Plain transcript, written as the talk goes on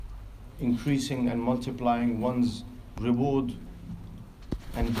increasing and multiplying one's reward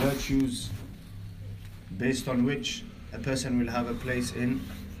and virtues, based on which a person will have a place in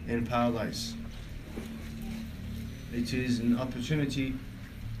paradise. It is an opportunity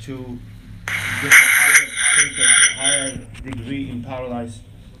to get a higher status, a higher degree in paradise,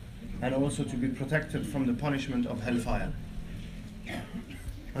 and also to be protected from the punishment of hellfire.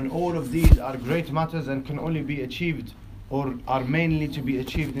 And all of these are great matters and can only be achieved, or are mainly to be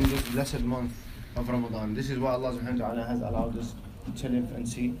achieved, in this blessed month of Ramadan. This is why Allah subhanahu wa ta'ala has allowed us to live and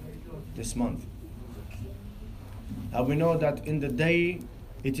see this month. We know that in the day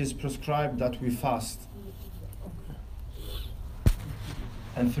it is prescribed that we fast.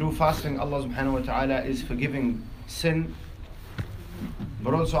 And through fasting, Allah subhanahu wa ta'ala is forgiving sin.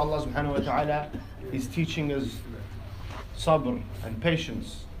 But also Allah subhanahu wa ta'ala is teaching us sabr and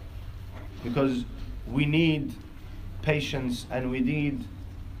patience, because we need patience and we need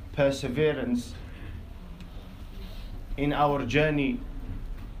perseverance in our journey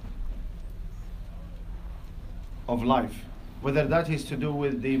of life, whether that is to do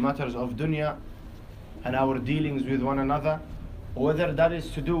with the matters of dunya and our dealings with one another, or whether that is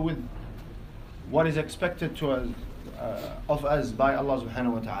to do with what is expected to us, of us by Allah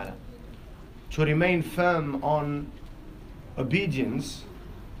subhanahu wa ta'ala. To remain firm on obedience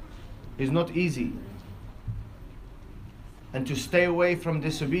is not easy, and to stay away from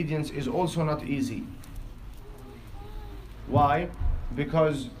disobedience is also not easy. Why?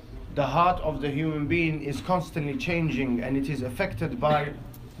 Because the heart of the human being is constantly changing, and it is affected by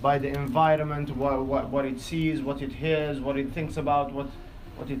the environment, what it sees, what it hears, what it thinks about, what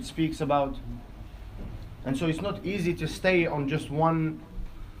it speaks about. And so it's not easy to stay on just one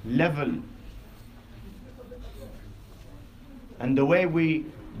level. And the way we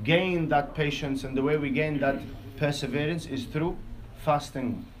gain that patience and the way we gain that perseverance is through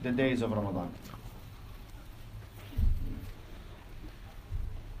fasting the days of Ramadan.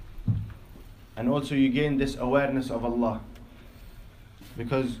 And also you gain this awareness of Allah,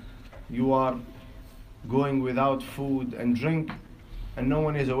 because you are going without food and drink and no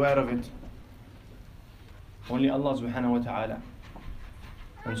one is aware of it, only Allah subhanahu wa ta'ala.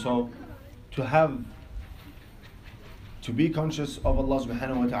 And so to be conscious of Allah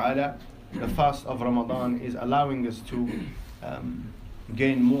subhanahu wa ta'ala, the fast of Ramadan is allowing us to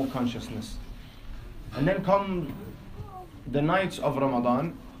gain more consciousness. And then come the nights of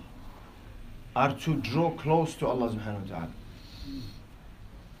Ramadan are to draw close to Allah subhanahu wa ta'ala.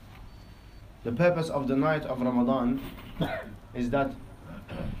 The purpose of the night of Ramadan is that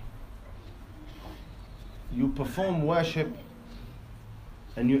you perform worship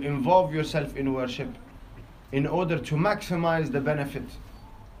and you involve yourself in worship in order to maximize the benefit.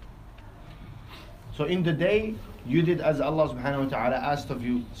 So in the day, you did as Allah subhanahu wa ta'ala asked of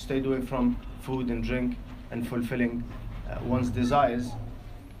you, stayed away from food and drink and fulfilling one's desires.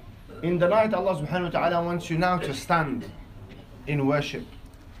 In the night, Allah subhanahu wa ta'ala wants you now to stand in worship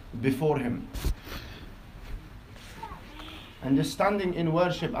before Him. And the standing in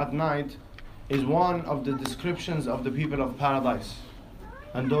worship at night is one of the descriptions of the people of paradise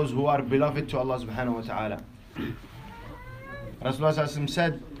and those who are beloved to Allah subhanahu wa ta'ala. Rasulullah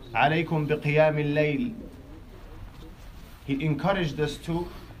said, "Alaykum biqiyam al-layl." He encouraged us to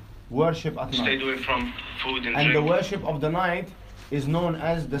worship at night. Stay away from food and drink. The worship of the night is known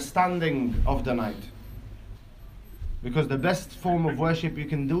as the standing of the night, because the best form of worship you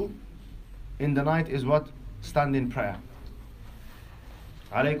can do in the night is what? Stand in prayer.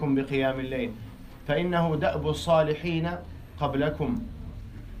 عليكم بقيام الليل فإنه دأب الصالحين قبلكم.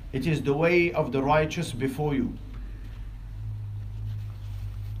 It is the way of the righteous before you.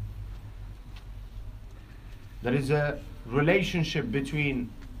 There is a relationship between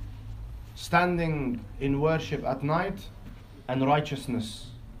standing in worship at night and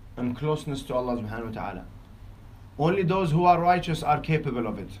righteousness and closeness to Allah subhanahu wa ta'ala. Only those who are righteous are capable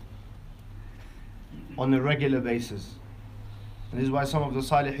of it on a regular basis. And this is why some of the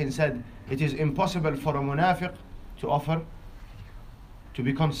Salihin said it is impossible for a munafiq to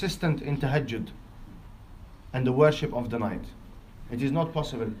be consistent in tahajjud and the worship of the night. It is not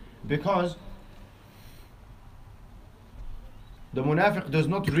possible, because the munafiq does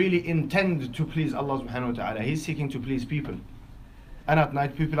not really intend to please Allah subhanahu wa ta'ala. He's seeking to please people. And at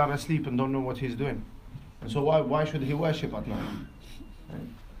night people are asleep and don't know what he's doing. And so why should he worship at night?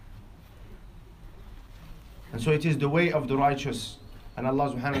 And so it is the way of the righteous. And Allah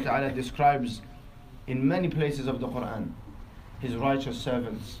subhanahu wa ta'ala describes in many places of the Quran His righteous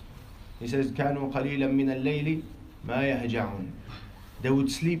servants. He says, كَانُوا قَلِيلًا مِنَ اللَّيْلِ مَا يَهْجَعُونَ. They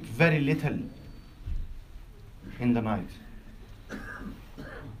would sleep very little in the night.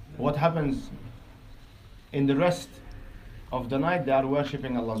 what happens in the rest of the night? They are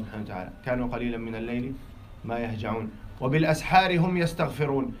worshipping Allah subhanahu wa ta'ala. كانوا قليلا من الليل ما يهجعون وبالأسحار هم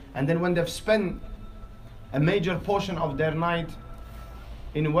يستغفرون. And then when they've spent a major portion of their night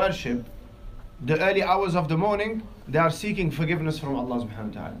in worship, the early hours of the morning, they are seeking forgiveness from Allah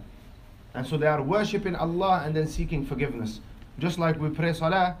subhanahu wa ta'ala. And so they are worshipping Allah and then seeking forgiveness. Just like we pray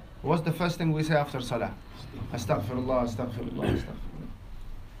salah, what's the first thing we say after salah? Astaghfirullah, astaghfirullah, astaghfirullah.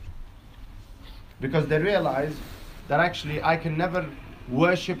 Because they realize that actually I can never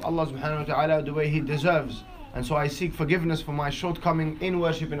worship Allah subhanahu wa ta'ala the way He deserves. And so I seek forgiveness for my shortcoming in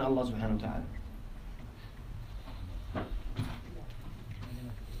worshipping Allah subhanahu wa ta'ala.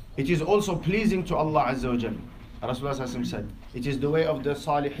 It is also pleasing to Allah Azza wa Jal. Rasulullah said, it is the way of the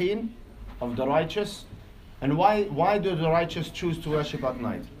salihin, of the righteous. And why do the righteous choose to worship at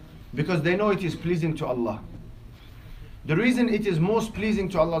night? Because they know it is pleasing to Allah. The reason it is most pleasing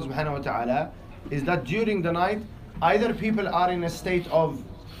to Allah subhanahu wa ta'ala is that during the night, either people are in a state of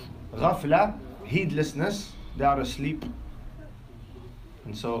ghafla, heedlessness, they are asleep.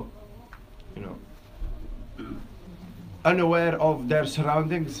 And so, unaware of their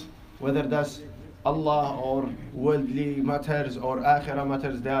surroundings, whether that's Allah or worldly matters or akhirah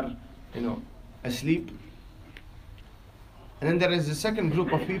matters, they are, asleep. And then there is a second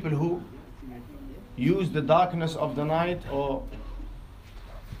group of people who use the darkness of the night or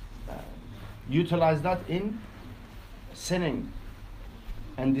utilize that in sinning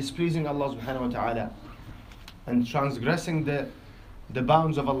and displeasing Allah subhanahu wa ta'ala and transgressing the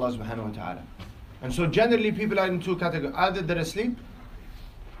bounds of Allah subhanahu wa ta'ala. And so generally people are in two categories. Either they're asleep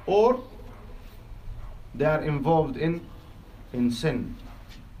or they are involved in sin.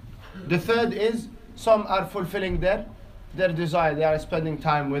 The third is some are fulfilling their desire. They are spending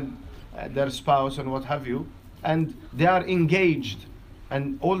time with their spouse and what have you, and they are engaged,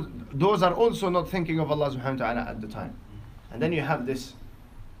 and all those are also not thinking of Allah subhanahu wa ta'ala at the time. And then you have this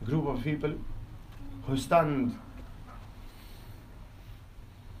group of people who stand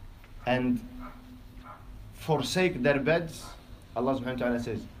and forsake their beds. Allah subhanahu wa ta'ala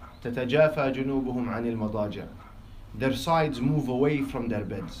says, تَتَجَافَى جُنُوبُهُمْ عَنِ الْمَضَاجِعِ. Their sides move away from their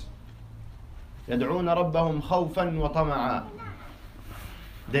beds. يَدْعُونَ رَبَّهُمْ خَوْفًا وَطَمَعًا.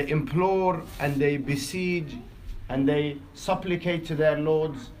 They implore and they besiege and they supplicate to their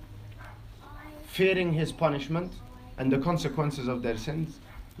lords, fearing His punishment and the consequences of their sins.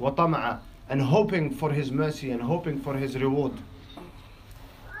 وَطَمَعًا. And hoping for His mercy and hoping for His reward.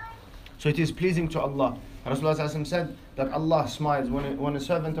 So it is pleasing to Allah. Rasulullah said that Allah smiles when a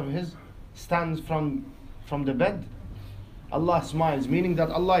servant of His stands from the bed. Allah smiles, meaning that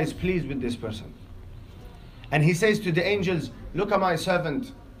Allah is pleased with this person. And He says to the angels, look at my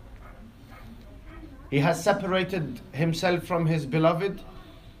servant. He has separated himself from his beloved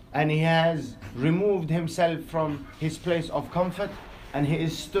and he has removed himself from his place of comfort and he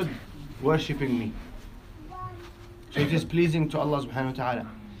is stood worshipping me. So it is pleasing to Allah subhanahu wa ta'ala.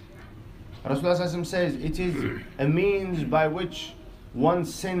 Rasulullah says it is a means by which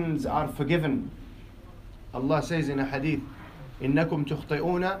one's sins are forgiven. Allah says in a hadith, إِنَّكُمْ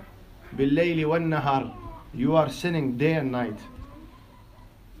تُخْطِئُونَ بِاللَّيْلِ وَالنَّهَارِ. You are sinning day and night.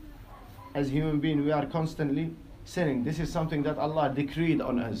 As human beings, we are constantly sinning. This is something that Allah decreed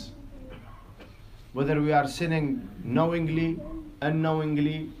on us. Whether we are sinning knowingly,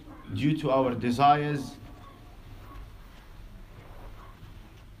 unknowingly, due to our desires,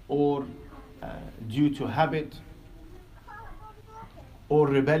 or due to habit, or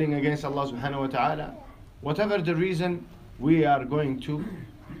rebelling against Allah subhanahu wa ta'ala, whatever the reason, we are going to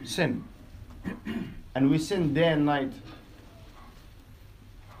sin. And we sin day and night.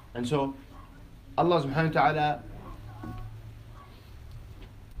 And so Allah subhanahu wa ta'ala,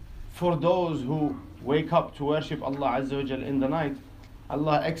 for those who wake up to worship Allah Azza wa Jal in the night,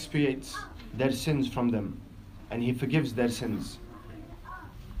 Allah expiates their sins from them and He forgives their sins.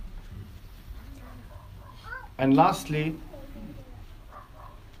 And lastly,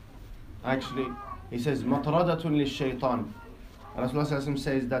 actually, He says, مَطْرَدَةٌ لِلشَّيْطَانِ. Rasulullah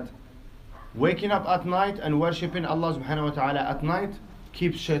says that waking up at night and worshipping Allah subhanahu wa ta'ala at night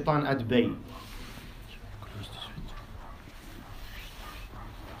keeps shaitan at bay.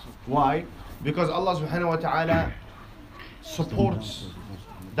 Why? Because Allah subhanahu wa ta'ala supports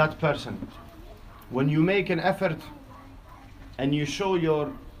that person. When you make an effort and you show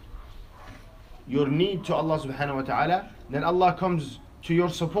your need to Allah subhanahu wa ta'ala, then Allah comes to your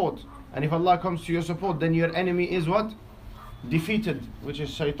support. And if Allah comes to your support, then your enemy is what? Defeated, which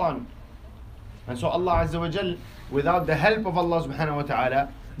is shaitan. And so Allah Azza wa Jal, without the help of Allah subhanahu wa ta'ala,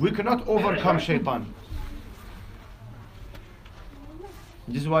 we cannot overcome shaitan.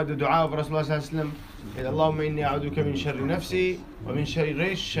 This is why the dua of Rasulullah sallallahu alaihi wasallam is Allahumma inni a'uduka min sharri nafsi wa min sharri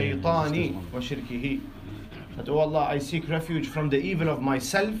shaytani wa shirkihi. That, oh Allah, I seek refuge from the evil of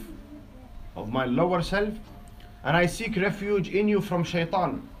myself, of my lower self, and I seek refuge in you from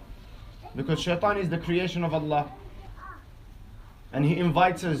shaitan. Because shaitan is the creation of Allah. And he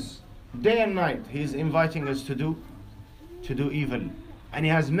invites us day and night. He is inviting us to do evil. And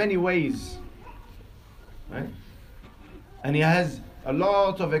he has many ways. Right? And he has a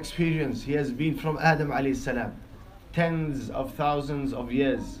lot of experience. He has been from Adam alayhi salam. Tens of thousands of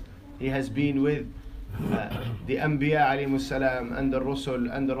years. He has been with the Anbiya alayhi salam and the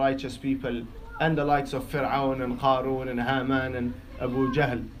Rusul and the righteous people and the likes of Fir'aun and Qarun and Haman and Abu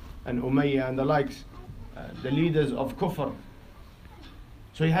Jahl and Umayyah and the likes, the leaders of Kufr.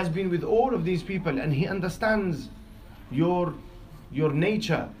 So he has been with all of these people, and he understands your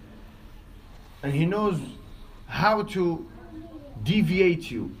nature, and he knows how to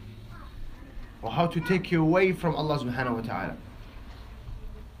deviate you or how to take you away from Allah subhanahu wa ta'ala.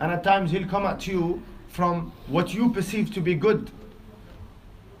 And at times he'll come at you from what you perceive to be good.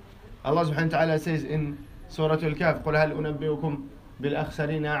 Allah subhanahu wa ta'ala says in Surah Al-Kahf, قُلْ هَلْ أُنَبِّئُكُمْ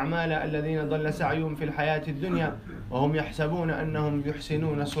بِالْأَخْسَرِينَ أَعْمَالًا الَّذِينَ ضَلَّ سَعْيُهُمْ فِي الْحَيَاةِ الدُّنْيَا وَهُمْ يَحْسَبُونَ أَنَّهُمْ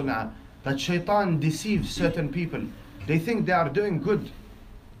يُحْسِنُونَ صُنْعًا. That shaitan deceives certain people. They think they are doing good.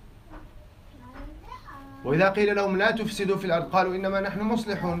 وَإِذَا قِيلَ لَهُمْ لَا تُفْسِدُوا فِي الْأَرْضِ قَالُوا إِنَّمَا نَحْنُ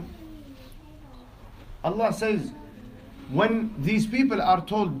مُصْلِحُونَ. Allah says, when these people are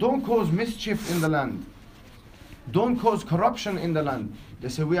told, don't cause mischief in the land, don't cause corruption in the land, they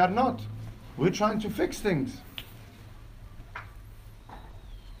say, we are not. We're trying to fix things.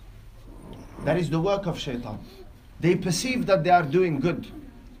 That is the work of shaitan. They perceive that they are doing good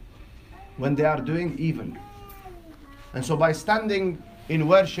when they are doing evil. And so by standing in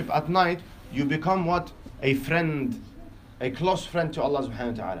worship at night, you become what? A friend, a close friend to Allah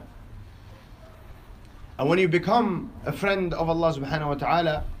subhanahu wa ta'ala. And when you become a friend of Allah subhanahu wa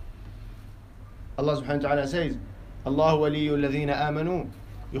ta'ala, Allah subhanahu wa ta'ala says, Allahu waliyyu alladhina amanu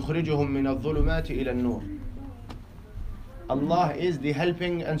yukhrijuhum min adh-dhulumati ila an-nur. Allah is the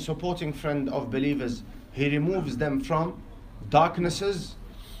helping and supporting friend of believers. He removes them from darknesses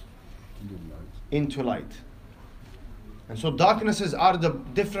into light. And so darknesses are the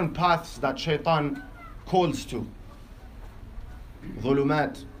different paths that shaitan calls to.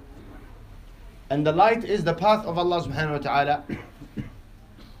 Dhulumat. And the light is the path of Allah subhanahu wa ta'ala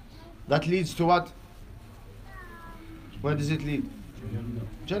that leads to what? Where does it lead?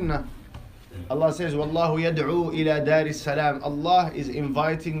 Jannah. Allah says, Wallahu yad'u ila daris salam. Allah is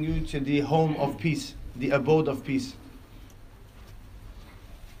inviting you to the home of peace, the abode of peace.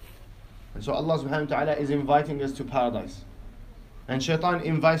 And so Allah subhanahu wa ta'ala is inviting us to paradise. And shaitan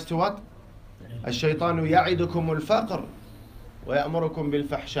invites to what? الشيطان يعدكم الفقر ويأمركم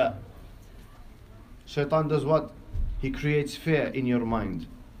بالفحشاء. Shaitan does what? He creates fear in your mind.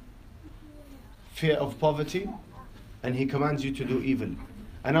 Fear of poverty, and he commands you to do evil.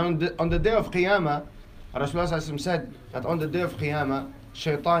 And on the day of Qiyamah, Rasulullah said that on the day of Qiyamah,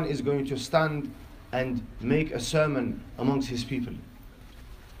 Shaitan is going to stand and make a sermon amongst his people.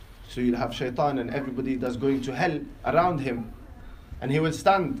 So you'll have Shaitan and everybody that's going to hell around him, and he will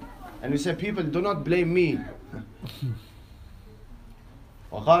stand and he say, people, do not blame me.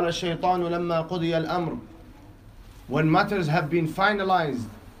 وقال الشيطان لما قضي الأمر. When matters have been finalized,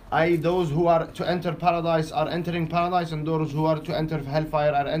 i.e. those who are to enter paradise are entering paradise, and those who are to enter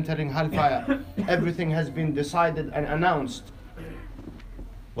hellfire are entering hellfire. Everything has been decided and announced.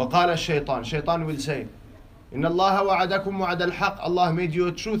 وقال الشيطان. Shaitan will say, إن الله وعدكم وعد الحق. Allah made you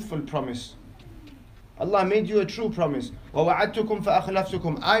a truthful promise. Allah made you a true promise. ووعدتكم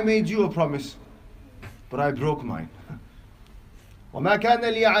فأخلفتكم. I made you a promise, but I broke mine. وما كان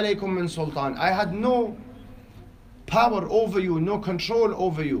لي عليكم من سلطان. I had no power over you, no control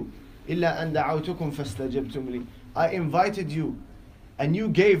over you. إلا أن دعوتكم فاستجبتم لي. I invited you, and you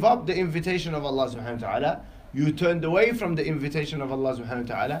gave up the invitation of Allah subhanahu wa ta'ala. You turned away from the invitation of Allah subhanahu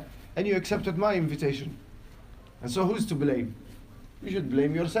wa ta'ala, and you accepted my invitation. And so who's to blame? You should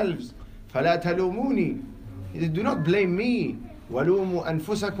blame yourselves. فلا تلوموني. Do not blame me. ولوموا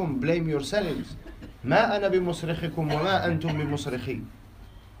أنفسكم. Blame yourselves. ما أنا بمصرخكم وما أنتم بمصرخي.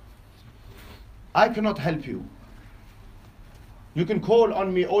 I cannot help you. You can call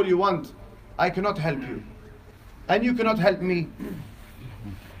on me all you want. I cannot help you. And you cannot help me.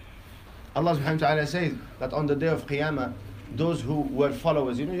 Allah subhanahu wa ta'ala says that on the day of Qiyamah, those who were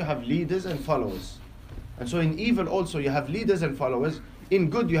followers, you have leaders and followers. And so in evil also you have leaders and followers. In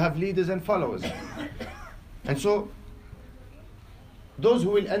good you have leaders and followers. And so those who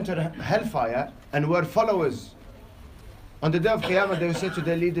will enter hellfire and were followers On the day of Qiyamah, they will say to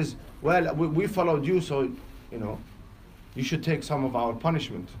their leaders, well, we followed you, so, you should take some of our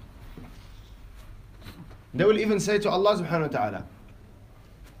punishment. They will even say to Allah subhanahu wa ta'ala,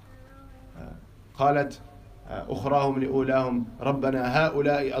 قالت أخراهم لأولاهم ربنا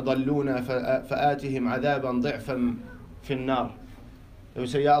هؤلاء أضلونا فآتهم عذابا ضعفا في النار. They will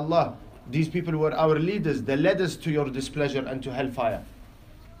say, Ya Allah, these people were our leaders, they led us to your displeasure and to hellfire.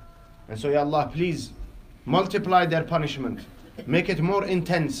 And so, Ya Allah, please multiply their punishment, make it more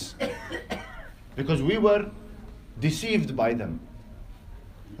intense, because we were deceived by them.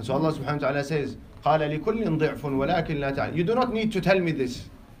 And so Allah subhanahu wa ta'ala says, قال لكل ضعف ولكن لا تعلم. You do not need to tell me this.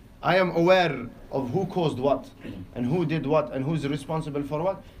 I am aware of who caused what, and who did what, and who is responsible for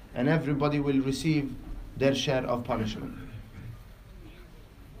what, and everybody will receive their share of punishment.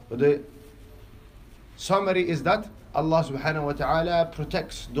 But the summary is that Allah subhanahu wa ta'ala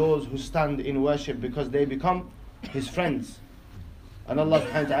protects those who stand in worship because they become His friends. And Allah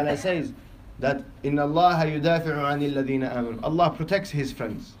subhanahu wa ta'ala says that إِنَّ اللَّهَ يُدَافِعُ عَنِ الَّذِينَ آمَنُوا. Allah protects His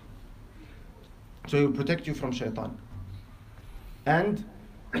friends. So He will protect you from shaitan. And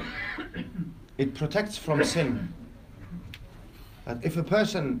it protects from sin. That if a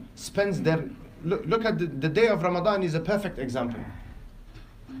person spends their... Look at the day of Ramadan is a perfect example.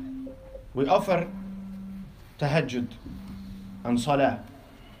 We offer tahajjud and salah.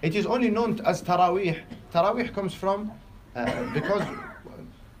 It is only known as Taraweeh. Taraweeh comes from... because...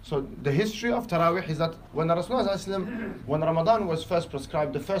 So the history of Taraweeh is that when Rasulullah, when Ramadan was first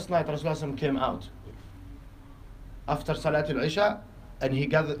prescribed, the first night Rasulullah came out. After Salatul Isha, and he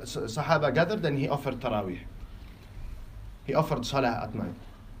gathered, Sahaba gathered, and he offered Taraweeh. He offered Salah at night.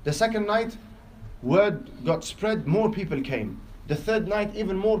 The second night, word got spread, more people came. The third night,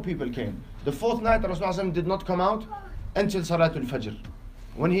 even more people came. The fourth night, Rasulullah did not come out until Salatul Fajr.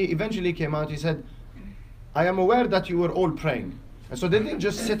 When he eventually came out, he said, I am aware that you were all praying. And so they didn't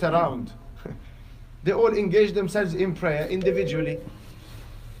just sit around. They all engaged themselves in prayer individually.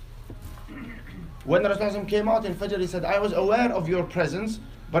 When Rasulullah came out in Fajr, he said, I was aware of your presence,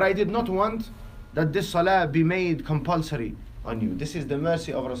 but I did not want that this salah be made compulsory on you. This is the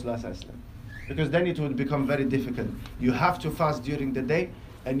mercy of Rasulullah. Because then it would become very difficult. You have to fast during the day,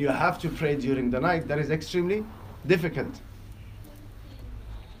 and you have to pray during the night. That is extremely difficult.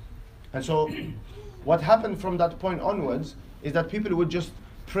 And so, what happened from that point onwards is that people would just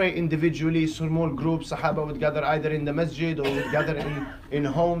pray individually, small groups. Sahaba would gather either in the masjid or would gather in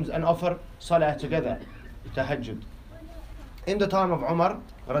homes and offer salah together, tahajjud. In the time of Umar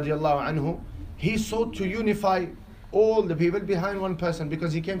radiallahu anhu, he sought to unify all the people behind one person,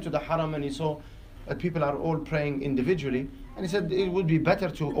 because he came to the haram and he saw that people are all praying individually, and he said it would be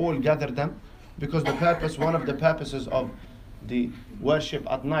better to all gather them, because one of the purposes of the worship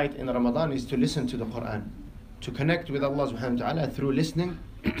at night in Ramadan is to listen to the Quran, to connect with Allah subhanahu wa ta'ala through listening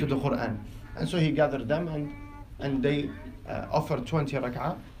to the Quran. And so he gathered them, and they offered 20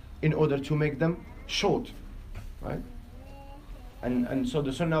 rak'ah in order to make them short, right? And so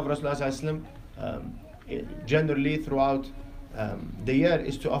the sunnah of Rasulullah generally throughout the year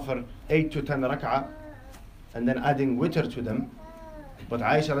is to offer 8 to 10 rak'ah and then adding witr to them. But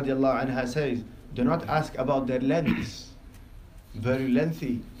Aisha radiallahu anha says, do not ask about their lengths, very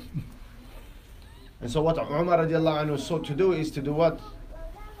lengthy. And so what Umar radiallahu anhu sought to do is to do what?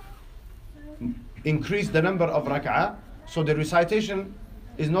 Increase the number of rak'ah, so the recitation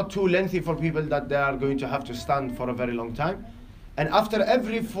is not too lengthy for people that they are going to have to stand for a very long time. And after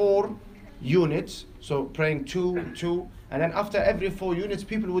every 4 units, so praying 2, and then after every 4 units,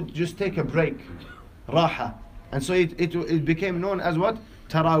 people would just take a break, raha. And so it became known as what?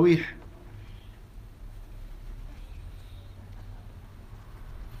 Taraweeh.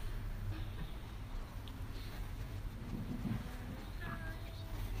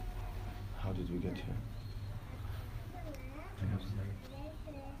 How did we get here?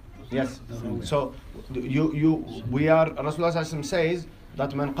 Yes. So Rasulullah says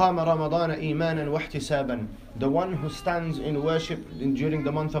that man qama Ramadan imanan wa ihtisaban, the one who stands in worship during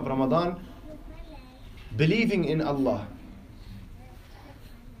the month of Ramadan, believing in Allah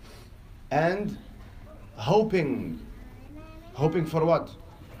and hoping for what?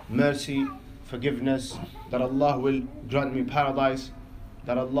 Mercy, forgiveness, that Allah will grant me paradise,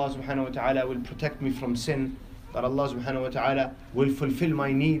 that Allah subhanahu wa ta'ala will protect me from sin, that Allah subhanahu wa ta'ala will fulfill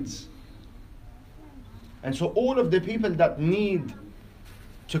my needs. And so all of the people that need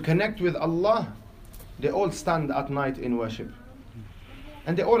to connect with Allah, they all stand at night in worship.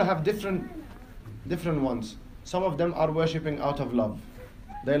 And they all have different ones. Some of them are worshipping out of love.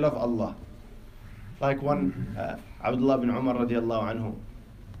 They love Allah. Like one, Abdullah bin Umar radiallahu anhu,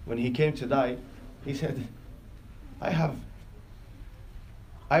 when he came to die, he said, I have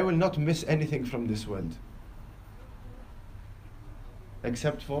I will not miss anything from this world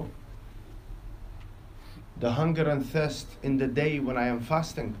except for the hunger and thirst in the day when I am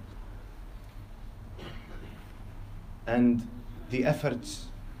fasting, and the efforts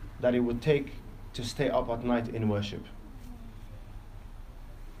that it would take to stay up at night in worship.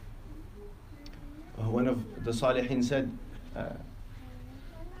 One of the Salihin said,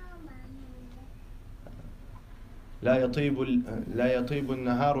 لا يطيب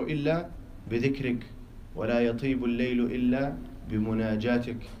النهار إلا بذكرك ولا يطيب الليل إلا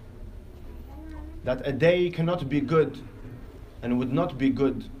بمناجاتك. That a day cannot be good and would not be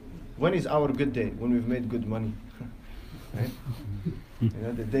good. When is our good day? When we've made good money. Right? You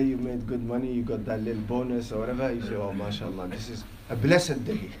know, the day you made good money, you got that little bonus or whatever, you say, oh, mashallah, this is a blessed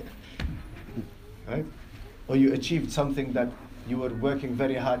day. Right? Or you achieved something that you were working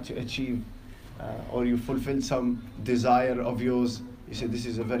very hard to achieve, or you fulfilled some desire of yours. You say, this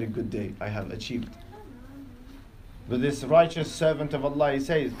is a very good day, I have achieved. But this righteous servant of Allah, he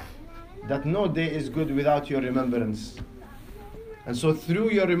says that no day is good without your remembrance. And so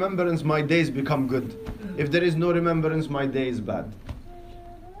through your remembrance, my days become good. If there is no remembrance, my day is bad.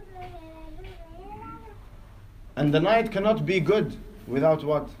 And the night cannot be good without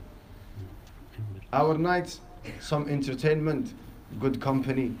what? Our nights, some entertainment, good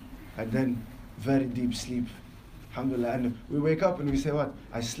company, and then very deep sleep. Alhamdulillah. And we wake up and we say what?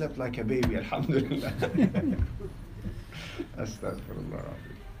 I slept like a baby, alhamdulillah. Astaghfirullah.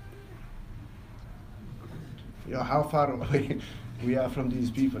 You know how far away we are from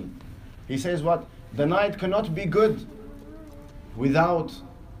these people. He says what? The night cannot be good without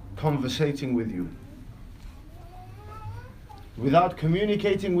conversating with you. Without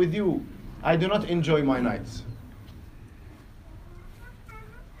communicating with you, I do not enjoy my nights.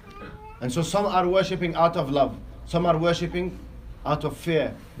 And so some are worshipping out of love. Some are worshipping out of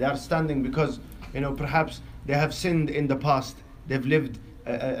fear. They are standing because, perhaps they have sinned in the past. They've lived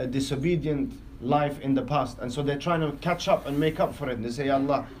a disobedient life in the past. And so they're trying to catch up and make up for it. They say,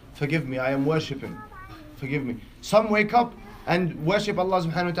 Allah, forgive me, I am worshipping. Forgive me. Some wake up and worship Allah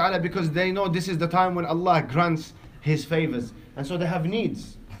subhanahu wa ta'ala because they know this is the time when Allah grants His favors. And so they have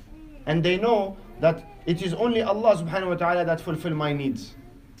needs. And they know that it is only Allah subhanahu wa ta'ala that fulfill my needs.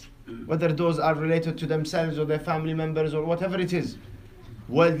 Whether those are related to themselves or their family members or whatever it is.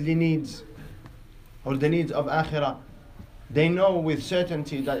 Worldly needs or the needs of akhirah. They know with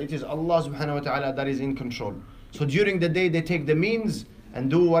certainty that it is Allah subhanahu wa ta'ala that is in control. So during the day they take the means and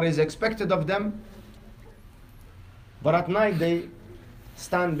do what is expected of them. But at night they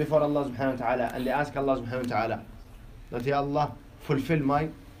stand before Allah subhanahu wa ta'ala and they ask Allah subhanahu wa ta'ala that, Ya Allah, fulfill my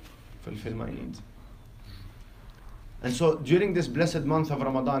needs. And so during this blessed month of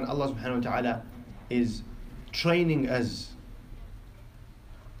Ramadan, Allah subhanahu wa ta'ala is training us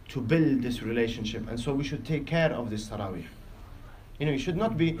to build this relationship. And so we should take care of this Taraweeh. You should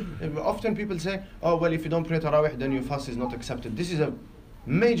not be, often people say, oh well, if you don't pray Taraweeh, then your fast is not accepted. This is a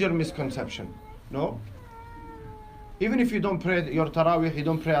major misconception. No? Even if you don't pray your Taraweeh, you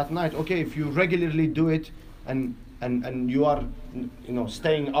don't pray at night, okay, if you regularly do it and you are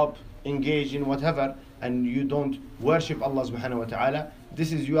staying up, engaged in whatever, and you don't worship Allah subhanahu wa ta'ala,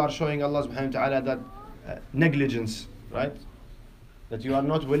 you are showing Allah subhanahu wa ta'ala that negligence, right? That you are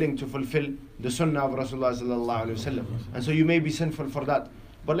not willing to fulfill the sunnah of Rasulullah sallallahu alayhi wa sallam. And so you may be sinful for that.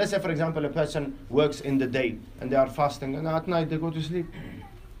 But let's say, for example, a person works in the day and they are fasting, and at night they go to sleep.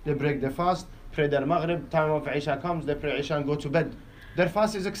 They break their fast, pray their maghrib, time of Isha comes, they pray Isha and go to bed. Their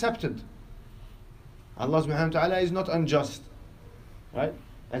fast is accepted. Allah subhanahu wa ta'ala is not unjust. Right?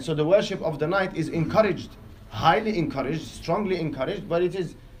 And so the worship of the night is encouraged, highly encouraged, strongly encouraged, but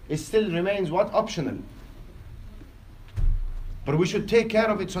it still remains what? Optional. But we should take care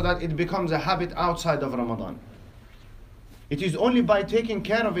of it so that it becomes a habit outside of Ramadan. It is only by taking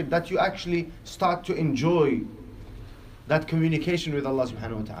care of it that you actually start to enjoy that communication with Allah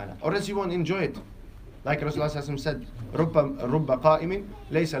subhanahu wa ta'ala. Or else you won't enjoy it. Like Rasulullah sallallahu alaihi wasallam said, رُبَّ قَائِمٍ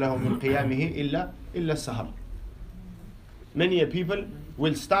لَيْسَ لَهُ مِنْ قِيَامِهِ إِلَّا السَّهَرِ. Many people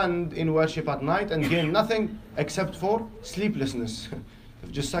will stand in worship at night and gain nothing except for sleeplessness.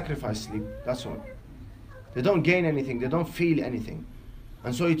 They've just sacrificed sleep, that's all. They don't gain anything, they don't feel anything.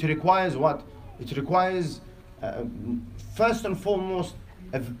 And so it requires what? It requires, first and foremost,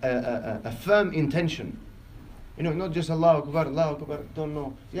 a firm intention. Not just Allahu Akbar, Allahu Akbar, don't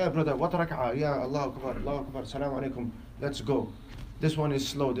know. Yeah, brother, what rak'ah? Yeah, Allahu Akbar, Salaam alaikum, let's go. This one is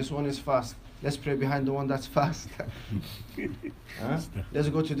slow, this one is fast. Let's pray behind the one that's fast. Let's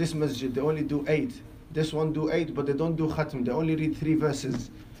go to this masjid, they only do 8. This one do 8, but they don't do khatm, they only read 3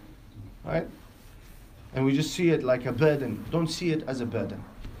 verses. Right? And we just see it like a burden. Don't see it as a burden.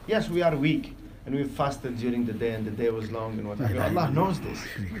 Yes, we are weak and we've fasted during the day and the day was long and whatever. Allah knows this.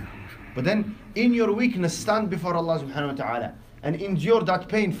 But then in your weakness, stand before Allah subhanahu wa ta'ala and endure that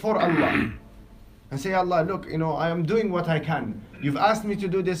pain for Allah. And say, Allah, look, I am doing what I can. You've asked me to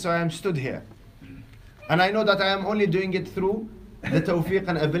do this, so I am stood here. And I know that I am only doing it through the tawfiq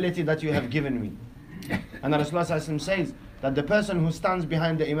and ability that you have given me. And Rasulullah ﷺ says that the person who stands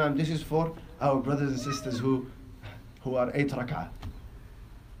behind the Imam, this is for our brothers and sisters who are 8 rak'ah.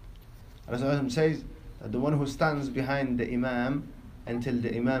 Rasulullah ﷺ says that the one who stands behind the Imam until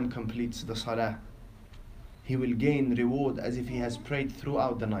the Imam completes the salah, he will gain reward as if he has prayed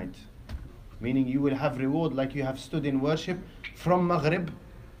throughout the night. Meaning you will have reward like you have stood in worship from Maghrib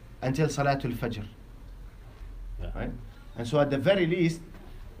until Salatul Fajr. Yeah. Right? And so at the very least,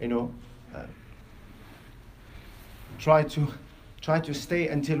 try to stay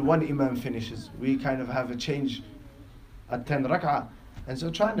until one Imam finishes. We kind of have a change at 10 rak'ah. And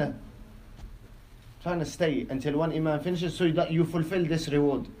so trying to stay until one Imam finishes so that you fulfill this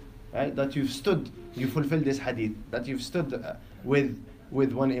reward. Right? That you fulfill this hadith. That you've stood with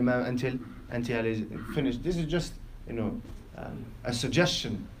one Imam until he is finished. This is just, a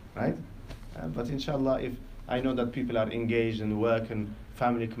suggestion, right? But inshallah, if I know that people are engaged in work and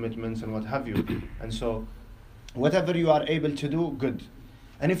family commitments and what have you, and so whatever you are able to do, good.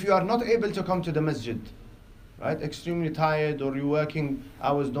 And if you are not able to come to the masjid, right, extremely tired or your working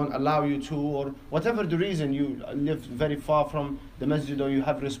hours don't allow you to, or whatever the reason, you live very far from the masjid or you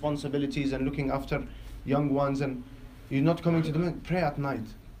have responsibilities and looking after young ones and you're not coming to the masjid, pray at night.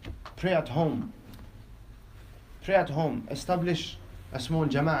 Pray at home. Pray at home. Establish a small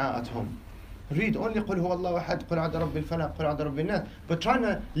jama'ah at home. Read only قُلْ هُوَ اللَّهُ أَحَدٌ قُلْ أَعُوذُ بِرَبِّ الْفَلَقِ قُلْ أَعُوذُ بِرَبِّ النَّاسِ. But trying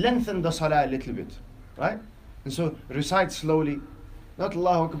to lengthen the salah a little bit. Right? And so recite slowly. Not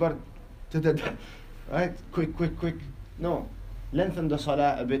Allahu Akbar. Right? Quick. No. Lengthen the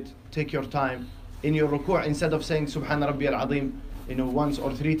salah a bit. Take your time. In your ruku', instead of saying Subhana Rabbi al-Azim, once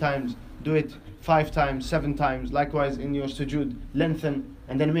or 3 times, do it 5 times, 7 times. Likewise in your sujood, lengthen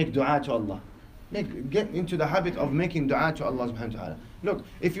and then make dua to Allah. Get into the habit of making dua to Allah subhanahu wa ta'ala. Look,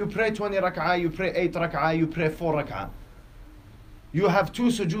 if you pray 20 rak'ah, you pray 8 rak'ah, you pray 4 rak'ah. You have 2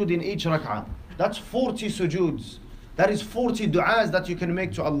 sujood in each rak'ah. That's 40 sujoods. That is 40 du'as that you can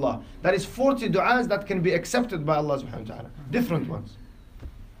make to Allah. That is 40 du'as that can be accepted by Allah subhanahu wa ta'ala. Different ones.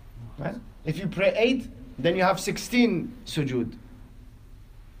 Right? If you pray 8, then you have 16 sujood.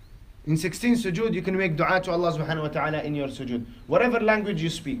 In 16 sujood, you can make dua to Allah subhanahu wa ta'ala in your sujood. Whatever language you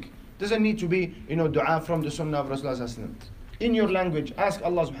speak. Doesn't need to be, dua from the sunnah of Rasulullah sallallahu alaihi wasallam. In your language, ask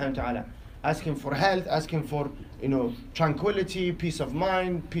Allah subhanahu wa ta'ala. Ask Him for health, ask Him for, tranquility, peace of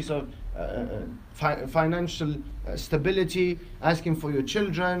mind, peace of financial stability. Ask Him for your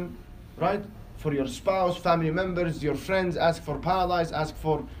children, right? For your spouse, family members, your friends. Ask for paradise, ask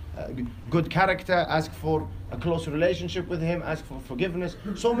for good character, ask for a close relationship with Him, ask for forgiveness.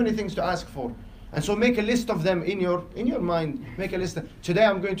 So many things to ask for. And so make a list of them in your mind. Make a list. Today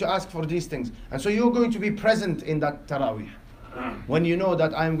I'm going to ask for these things. And so you're going to be present in that Taraweeh. When you know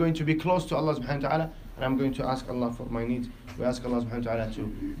that I'm going to be close to Allah subhanahu wa ta'ala and I'm going to ask Allah for my needs. We ask Allah subhanahu wa ta'ala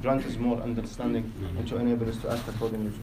to grant us more understanding and to enable us to act accordingly.